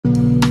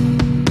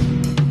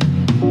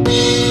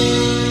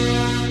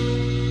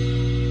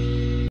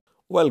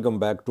Welcome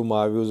back to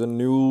my views and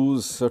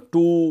news.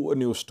 Two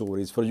news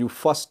stories for you.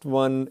 First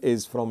one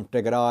is from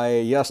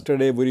Tigray.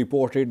 Yesterday, we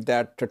reported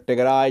that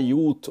Tigray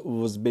youth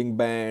was being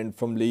banned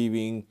from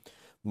leaving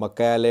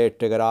Mekelle,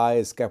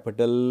 Tigray's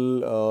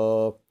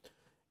capital.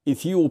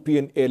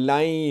 Ethiopian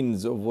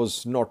Airlines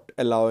was not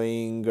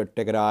allowing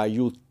Tigray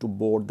youth to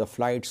board the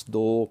flights,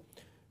 though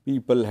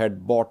people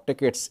had bought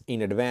tickets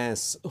in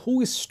advance.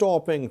 Who is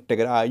stopping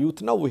Tigray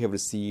youth? Now we have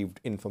received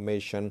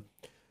information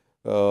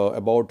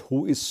about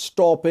who is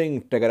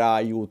stopping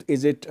Tigray youth.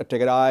 Is it a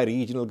Tigray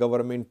regional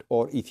government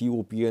or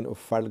Ethiopian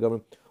federal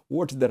government?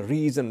 What's the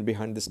reason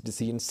behind this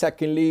decision?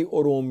 Secondly,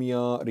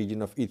 Oromia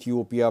region of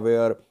Ethiopia,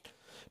 where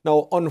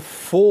now on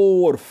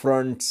four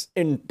fronts,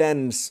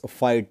 intense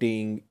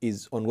fighting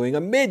is ongoing. A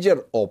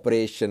major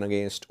operation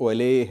against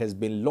OLA has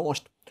been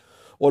launched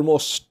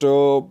almost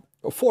 4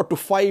 to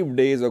 5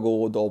 days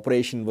ago. The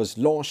operation was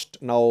launched.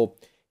 Now,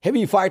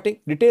 heavy fighting.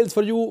 Details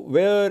for you.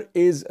 Where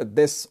is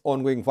this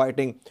ongoing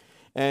fighting?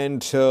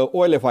 And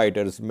OLA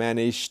fighters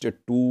managed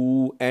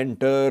to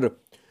enter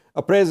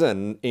a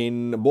prison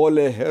in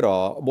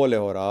Bolehora,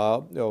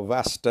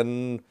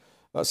 western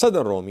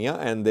southern Oromia,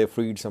 and they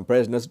freed some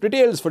prisoners.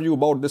 Details for you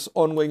about this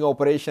ongoing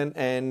operation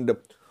and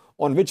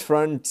on which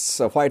fronts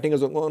fighting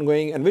is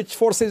ongoing and which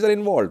forces are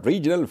involved,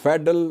 regional,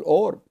 federal,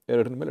 or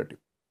military.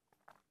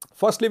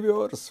 Firstly,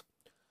 viewers,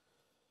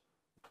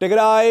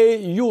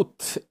 Tigray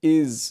youth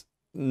is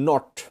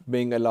not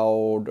being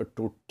allowed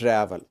to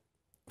travel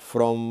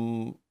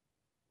from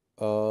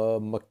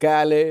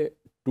Mekelle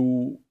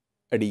to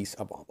Addis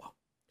Ababa.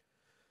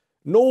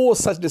 No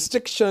such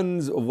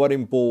restrictions were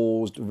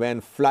imposed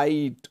when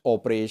flight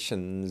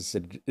operations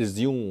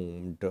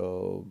resumed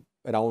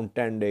around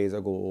 10 days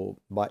ago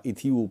by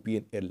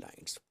Ethiopian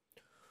Airlines.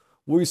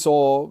 We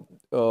saw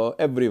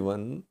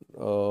everyone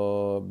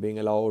being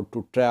allowed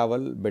to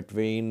travel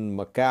between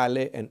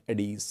Mekelle and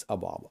Addis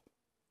Ababa.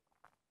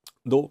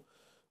 Though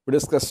we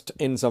discussed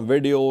in some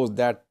videos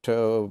that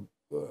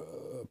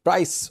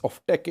price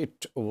of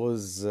ticket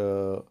was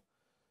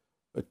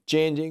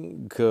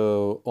changing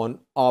on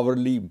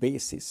hourly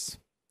basis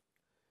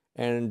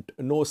and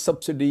no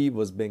subsidy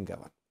was being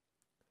given.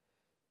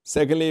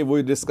 Secondly,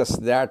 we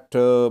discussed that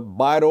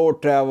by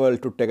road travel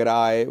to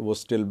Tigray was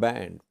still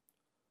banned.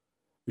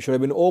 It should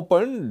have been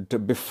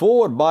opened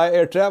before by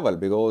air travel,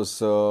 because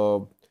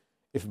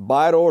if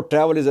by road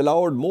travel is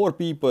allowed, more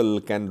people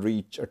can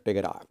reach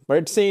Tigray. But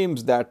it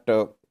seems that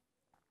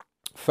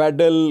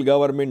federal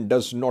government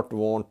does not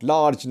want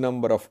large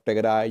number of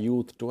Tigray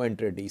youth to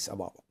enter Addis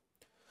Ababa.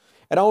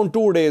 Around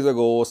 2 days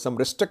ago, some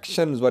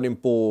restrictions were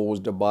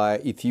imposed by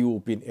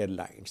Ethiopian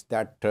Airlines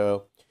that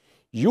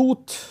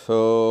youth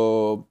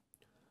who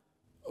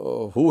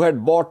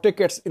had bought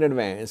tickets in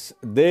advance,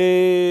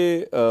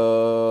 they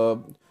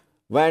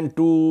went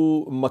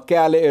to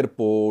Mekelle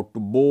airport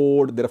to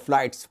board their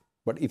flights.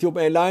 But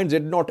Ethiopian Airlines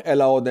did not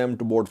allow them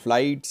to board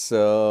flights.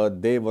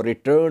 They were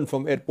returned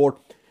from airport.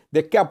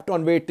 They kept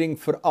on waiting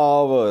for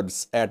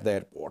hours at the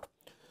airport.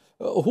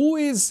 Who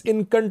is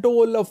in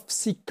control of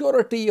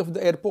security of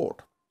the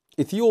airport?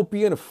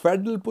 Ethiopian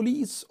federal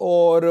police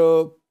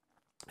or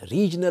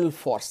regional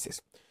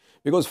forces?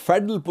 Because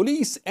federal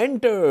police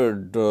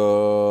entered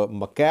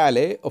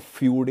Mekelle a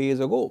few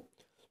days ago.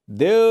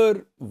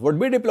 There would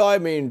be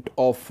deployment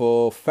of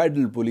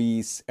federal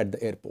police at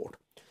the airport.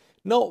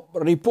 Now,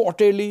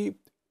 reportedly,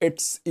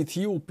 it's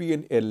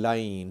Ethiopian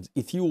Airlines,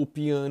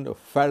 Ethiopian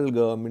federal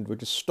government,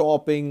 which is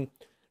stopping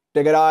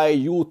Tigray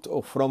youth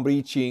from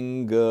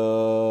reaching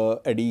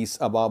Addis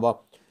Ababa.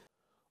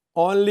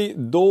 Only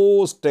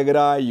those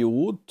Tigray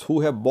youth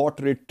who have bought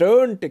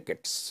return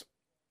tickets,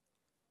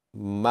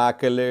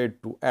 Mekelle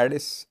to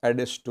Addis,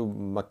 Addis to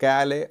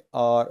Mekelle,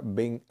 are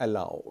being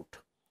allowed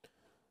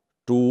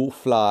to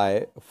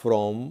fly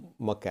from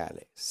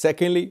Mekelle.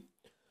 Secondly,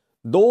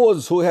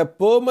 those who have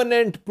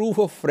permanent proof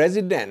of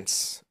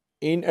residence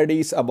in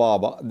Addis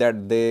Ababa,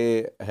 that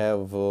they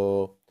have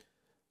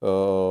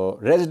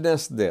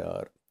residence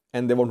there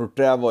and they want to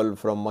travel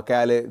from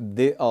Mekelle,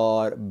 they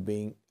are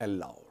being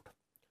allowed.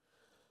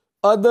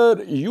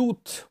 Other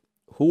youth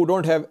who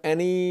don't have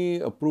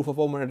any proof of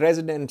permanent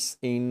residence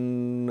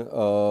in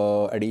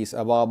Addis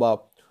Ababa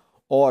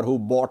or who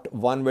bought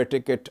one-way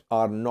ticket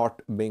are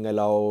not being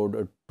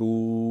allowed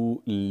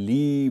to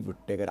leave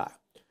Tigray.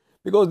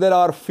 Because there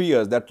are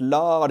fears that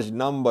large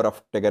number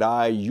of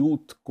Tigray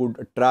youth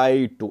could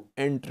try to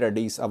enter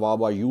Addis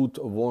Ababa. Youth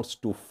wants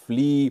to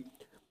flee.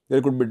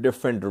 There could be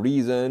different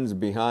reasons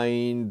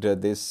behind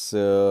this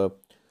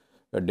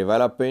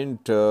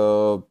development.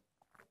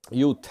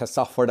 Youth has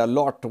suffered a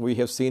lot. We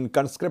have seen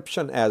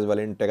conscription as well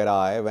in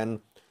Tigray.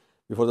 When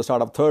before the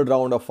start of third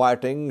round of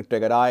fighting,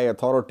 Tigray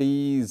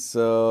authorities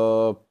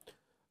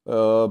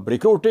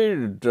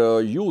recruited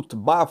youth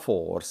by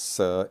force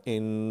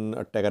in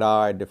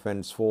Tigray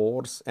Defense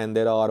Force, and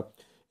there are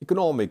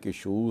economic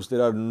issues.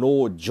 There are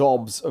no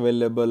jobs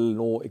available,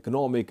 no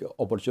economic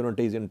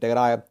opportunities in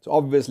Tigray. So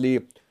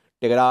obviously,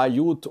 Tigray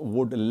youth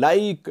would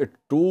like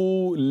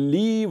to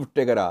leave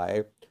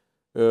Tigray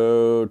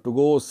to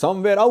go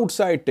somewhere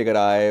outside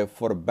Tigray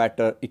for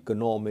better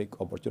economic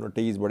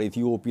opportunities. But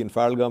Ethiopian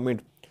federal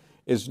government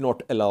is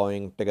not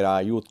allowing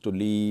Tigray youth to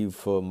leave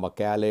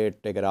Mekelle,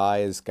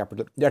 Tigray's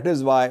capital. That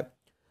is why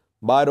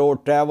by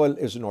road travel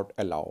is not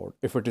allowed.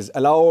 If it is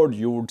allowed,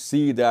 you would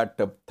see that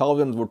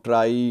thousands would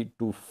try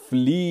to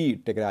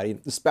flee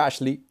Tigray,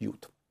 especially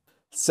youth.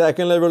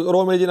 Second level,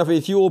 Oromia region of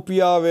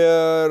Ethiopia,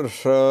 where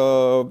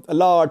a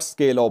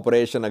large-scale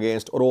operation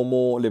against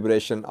Oromo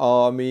Liberation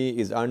Army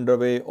is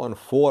underway on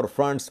 4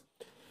 fronts.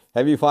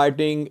 Heavy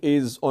fighting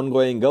is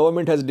ongoing.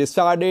 Government has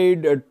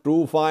decided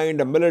to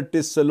find a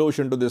military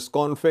solution to this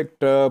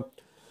conflict.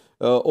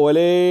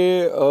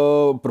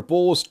 OLA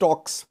proposed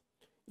talks.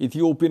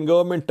 Ethiopian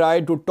government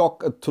tried to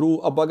talk through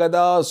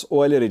Abagadas.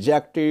 OLA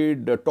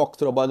rejected talks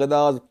through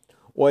Abagadas.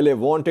 OLA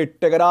wanted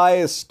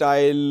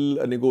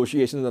Tigray-style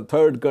negotiations in the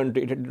third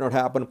country. It did not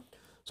happen.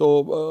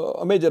 So,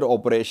 a major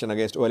operation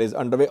against OLA is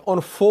underway.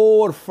 On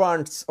 4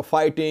 fronts,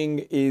 fighting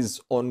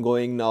is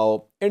ongoing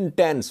now.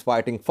 Intense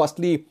fighting.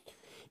 Firstly,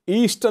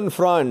 Eastern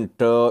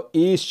Front,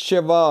 East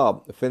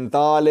Sheva,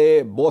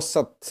 Fintale,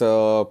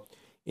 Bosat.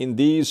 In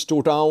these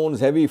 2 towns,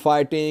 heavy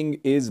fighting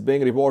is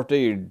being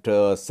reported.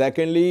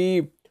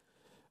 Secondly,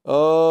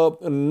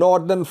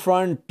 Northern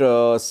Front,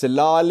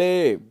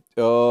 Silale,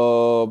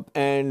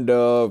 and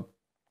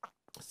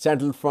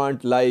Central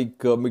Front like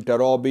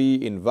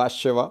Miktarobi in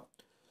Vasheva.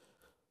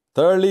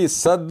 Thirdly,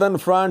 Southern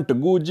Front,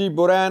 Guji,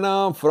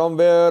 Borana, from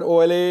where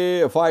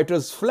OLA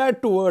fighters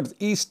fled towards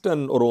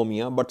Eastern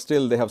Oromia, but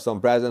still they have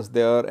some presence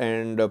there.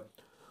 And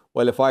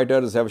OLA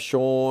fighters have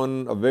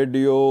shown a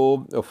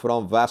video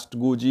from West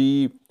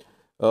Guji,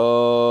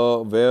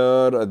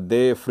 where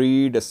they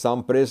freed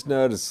some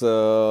prisoners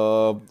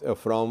from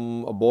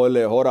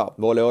Bolehora.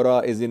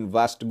 Bolehora is in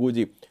West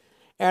Guji.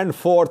 And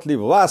fourthly,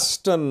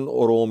 Western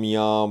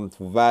Oromia,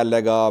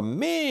 Valaga,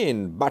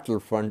 main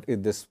battlefront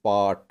in this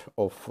part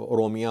of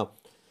Oromia.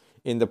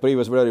 In the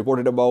previous video, I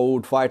reported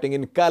about fighting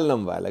in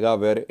Kallam, Valaga,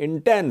 where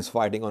intense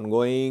fighting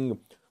ongoing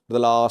for the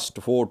last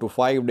 4 to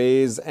 5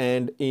 days.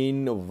 And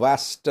in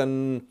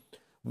Western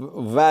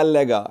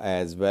Valaga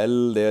as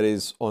well, there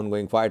is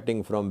ongoing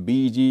fighting from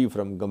BG,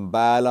 from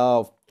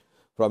Gambala,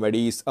 from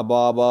Addis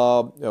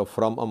Ababa,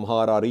 from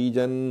Amhara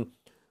region.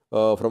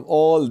 From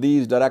all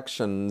these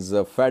directions,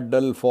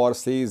 federal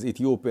forces,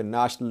 Ethiopian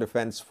National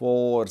Defense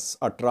Force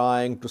are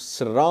trying to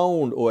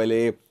surround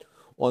OLA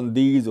on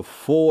these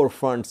 4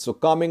 fronts. So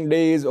coming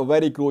days are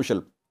very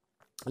crucial.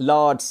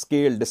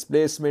 Large-scale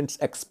displacements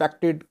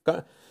expected.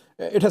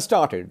 It has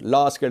started.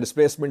 Large-scale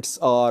displacements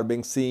are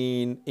being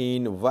seen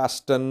in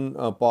western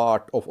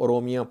part of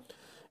Oromia.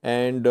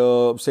 And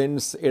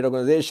since aid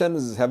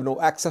organizations have no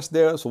access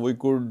there, so we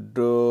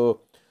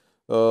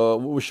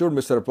should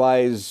be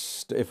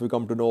surprised if we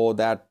come to know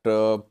that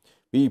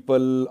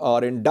people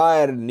are in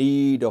dire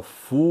need of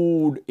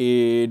food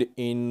aid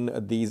in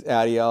these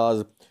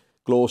areas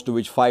close to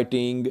which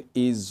fighting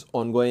is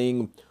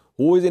ongoing.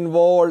 Who is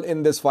involved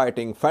in this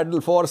fighting? Federal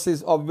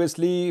forces,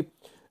 obviously,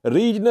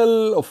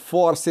 regional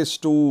forces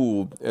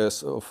too,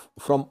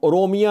 from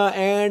Oromia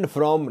and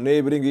from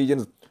neighboring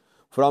regions.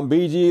 From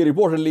BG,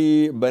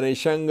 reportedly,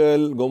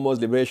 Benishangul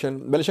Gumuz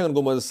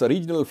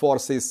regional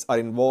forces are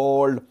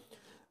involved.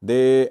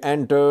 They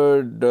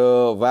entered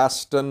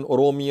Western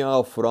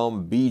Oromia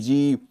from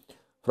BG.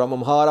 From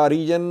Amhara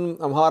region,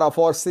 Amhara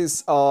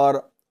forces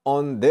are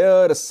on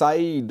their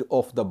side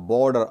of the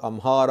border,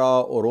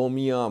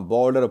 Amhara-Oromia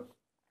border.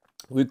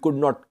 We could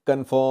not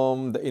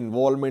confirm the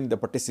involvement, the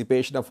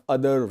participation of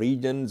other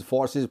regions'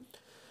 forces.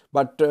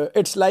 But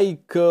it's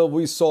like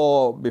we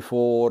saw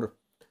before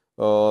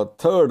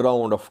third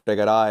round of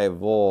Tigray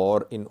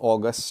war in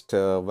August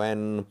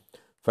when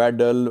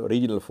federal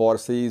regional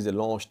forces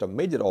launched a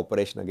major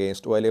operation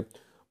against OLA.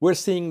 We're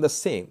seeing the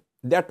same.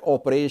 That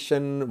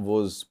operation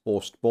was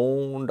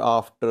postponed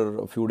after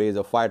a few days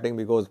of fighting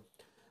because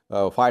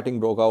fighting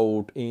broke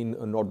out in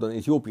northern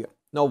Ethiopia.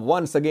 Now,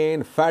 once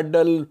again,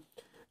 federal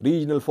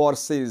regional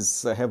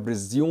forces have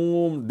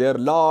resumed their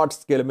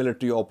large-scale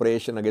military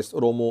operation against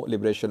Oromo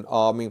Liberation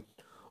Army.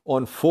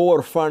 On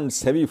 4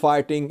 fronts, heavy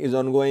fighting is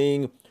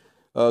ongoing.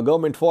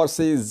 Government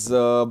forces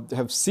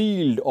have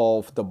sealed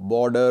off the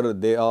border.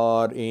 They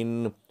are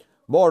in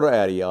border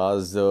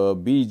areas,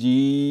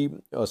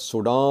 BG,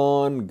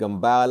 Sudan,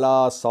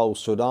 Gambala, South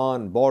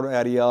Sudan, border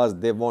areas.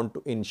 They want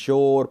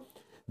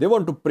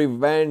to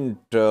prevent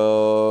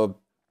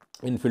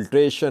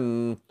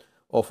infiltration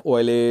of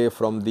OLA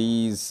from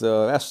these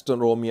Western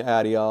Oromia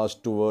areas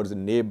towards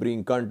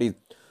neighboring countries.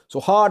 So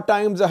hard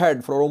times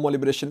ahead for Oromo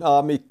Liberation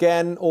Army.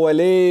 Can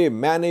OLA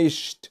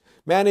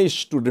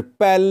manage to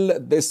repel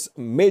this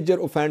major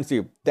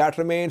offensive? That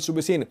remains to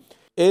be seen.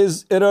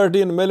 Is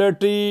Eritrean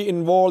military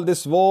involved in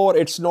this war?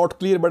 It's not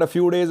clear, but a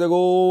few days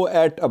ago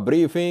at a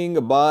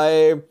briefing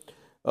by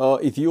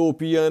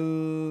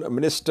Ethiopian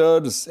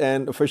ministers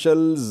and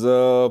officials,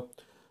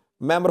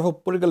 member of a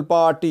political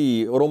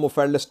party, Oromo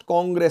Federalist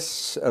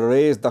Congress,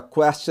 raised the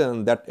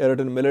question that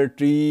Eritrean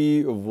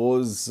military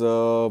was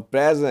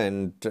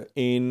present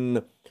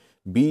in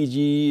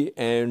BG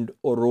and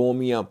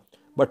Oromia.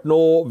 but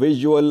no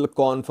visual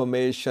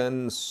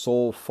confirmation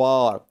so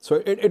far. So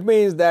it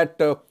means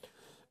that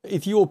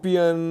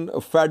Ethiopian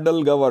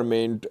federal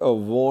government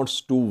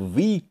wants to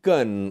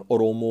weaken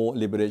Oromo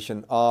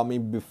Liberation Army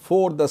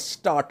before the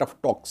start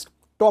of talks.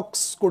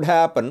 Talks could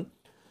happen,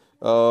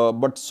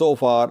 but so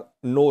far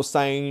no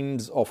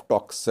signs of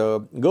talks.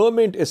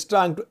 Government is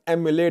trying to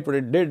emulate what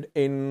it did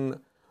in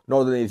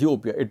northern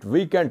Ethiopia. It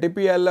weakened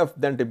TPLF,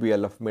 then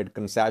TPLF made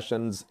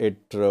concessions.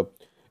 It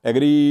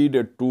agreed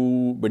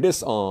to be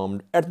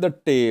disarmed at the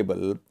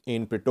table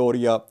in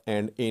Pretoria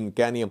and in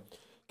Kenya.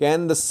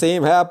 Can the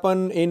same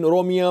happen in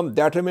Oromia?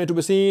 That remains to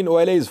be seen.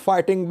 OLA is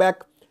fighting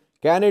back.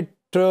 Can it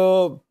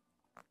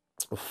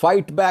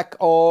fight back,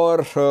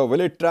 or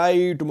will it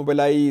try to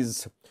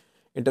mobilize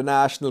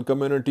international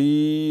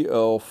community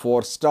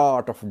for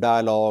start of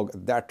dialogue?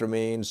 That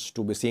remains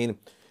to be seen.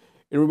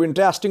 It will be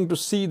interesting to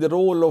see the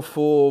role of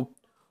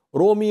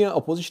Oromia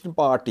opposition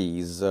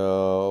parties,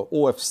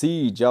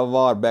 OFC,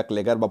 Jawar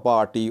Bekele Garba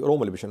Party,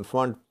 Oromo Liberation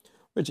Front,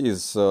 which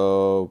is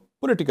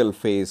political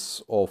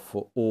face of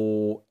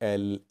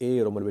OLA,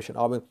 Oromo Liberation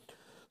Army.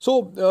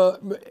 So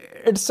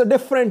it's a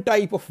different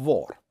type of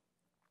war.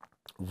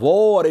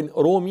 War in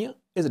Oromia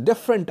is a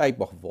different type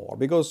of war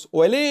because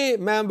OLA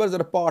members are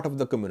a part of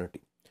the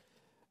community.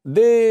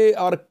 They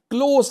are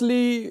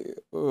closely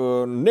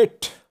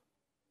knit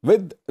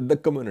with the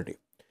community.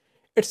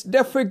 It's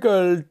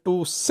difficult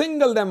to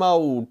single them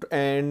out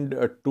and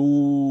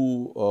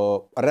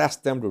to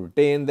arrest them, to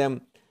detain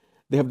them.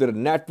 They have their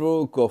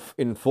network of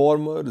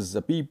informers,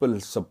 the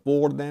people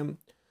support them.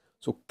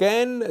 So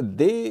can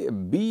they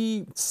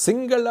be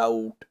singled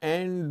out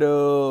and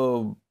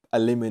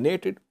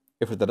eliminated,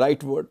 if it's the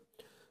right word?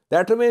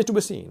 That remains to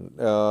be seen.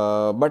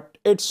 But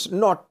it's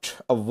not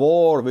a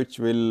war which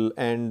will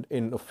end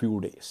in a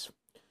few days.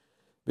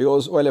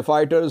 Because OLA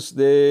fighters,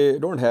 they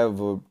don't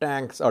have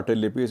tanks,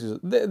 artillery pieces.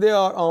 They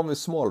are armed with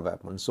small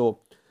weapons. So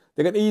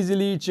they can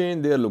easily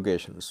change their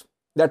locations.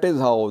 That is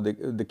how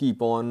they keep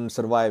on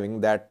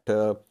surviving, that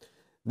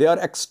they are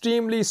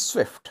extremely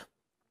swift.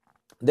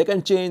 They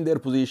can change their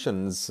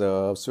positions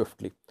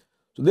swiftly.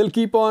 So they'll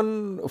keep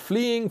on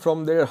fleeing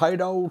from their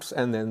hideouts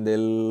and then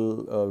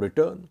they'll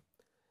return.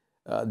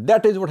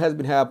 That is what has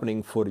been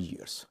happening for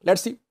years.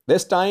 Let's see.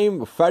 This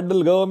time,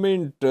 federal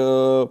government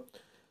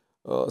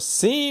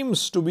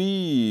seems to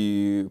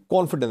be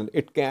confident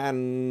it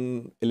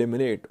can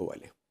eliminate OLA.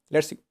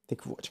 Let's see.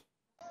 Thank you for watching.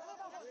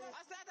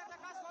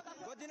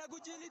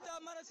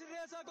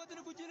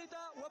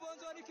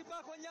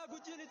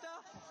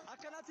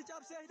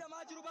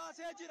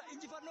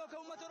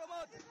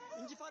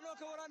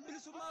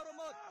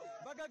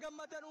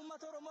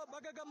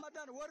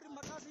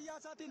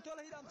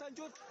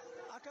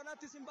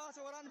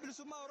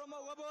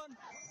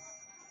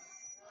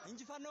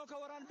 Injifannoo ka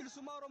waraan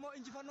bilisummaa Oromoo,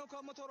 injifannoo ka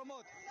uummata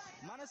Oromooti.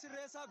 Mana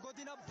sirreessaa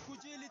godina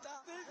Gujii lixaa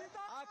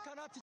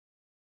akkanatti